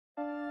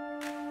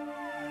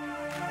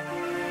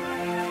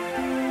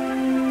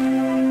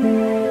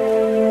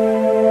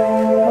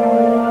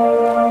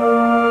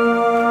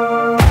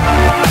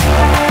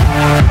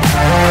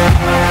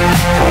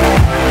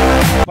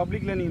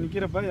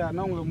வைக்கிறப்ப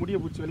யாருன்னா உங்களை முடியை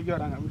பிடிச்சி வலிக்க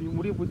வராங்க, இப்படி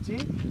முடியை பிடிச்சி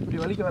இப்படி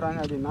வலிக்க வராங்க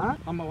அப்படின்னா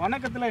நம்ம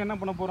வணக்கத்தில் என்ன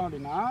பண்ண போகிறோம்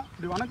அப்படின்னா,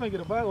 இப்படி வணக்கம்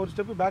வைக்கிறப்ப ஒரு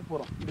ஸ்டெப்பு பேக்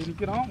போகிறோம். இப்படி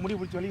நிற்கிறோம், முடி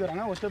பிடிச்சி வலிக்க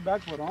வராங்க, ஒரு ஸ்டெப்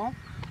பேக் போகிறோம்.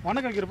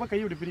 வணக்கம் வைக்கிறப்ப கை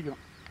இப்படி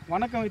பிரிக்கிறோம்,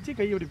 வணக்கம் வச்சு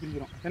கையை இப்படி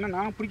பிரிக்கிறோம். ஏன்னா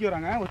நான் பிடிக்க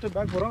வராங்க, ஒரு ஸ்டெப்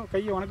பேக் போகிறோம்,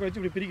 கையை வணக்கம்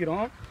வச்சு இப்படி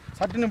பிரிக்கிறோம்,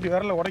 சட்டுன்னு இப்படி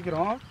விரலை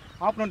உடைக்கிறோம்.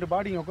 ஆப்போனண்ட்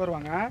பாடிங்க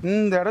உட்காருவாங்க.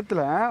 இந்த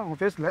இடத்துல அவங்க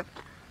ஃபேஸில்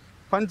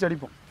பஞ்ச்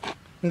அடிப்போம்.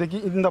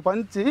 இந்த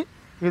பஞ்சு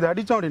இது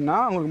அடித்தோம் அப்படின்னா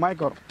அவங்களுக்கு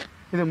மயக்கம் வரும்.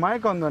 இது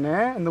மயக்கம் வந்தோடனே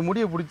இந்த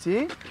முடியை பிடிச்சி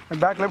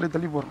பேக்கில் இப்படி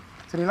தள்ளி போடுறோம்.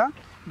 சரிங்களா?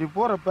 இப்படி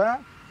போகிறப்ப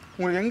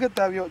உங்களுக்கு எங்கே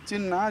தேவையோ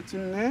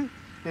சின்ன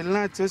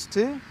எல்லாம்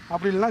செஸ்ட்டு,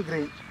 அப்படி இல்லைனா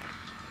கிரெயின்.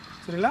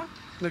 சரிங்களா?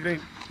 இந்த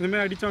கிரெயின்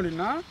இதுமாதிரி அடித்தோம்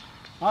அப்படின்னா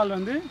ஆள்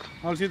வந்து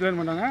அவங்க சீக்கிரம்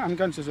பண்ணுறாங்க,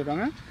 அன்கான்ஷியஸ்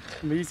இருக்காங்க,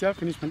 நம்ம ஈஸியாக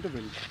ஃபினிஷ் பண்ணிட்டு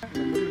போயிடலாம்.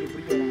 இந்த முடிவு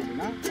பிடிக்க வராங்க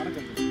அப்படின்னா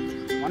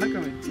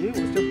வணக்கம் வச்சு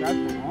ஒரு ஸ்டெப்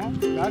பேக் போகிறோம்.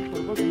 பேக்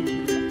போகிறப்போ கை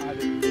பிடிக்கிறோம்,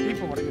 அது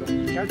டீப்பை உடைக்கிறோம்,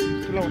 கேட்ச்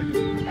ஃபுல்லாக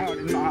உடைக்கிறோம்.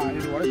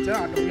 இது உடைச்சா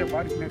ஆட்டோமேட்டிக்காக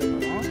பாடி பின்னாடி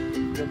வரும்.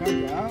 இதை தான்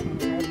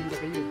இந்த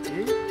கை வச்சு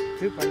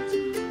இது பஞ்சு,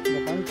 இந்த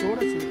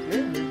பஞ்சோடு சேர்த்து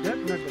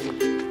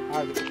பின்னாடி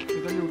அது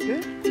தள்ளி விட்டு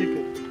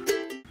சீக்கிரம்.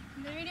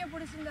 இந்த வீடியோ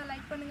பிடிச்சிருந்தா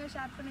லைக் பண்ணுங்கள்,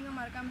 ஷேர் பண்ணுங்கள்,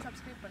 மறக்காமல்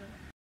சப்ஸ்கிரைப்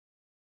பண்ணுங்கள்.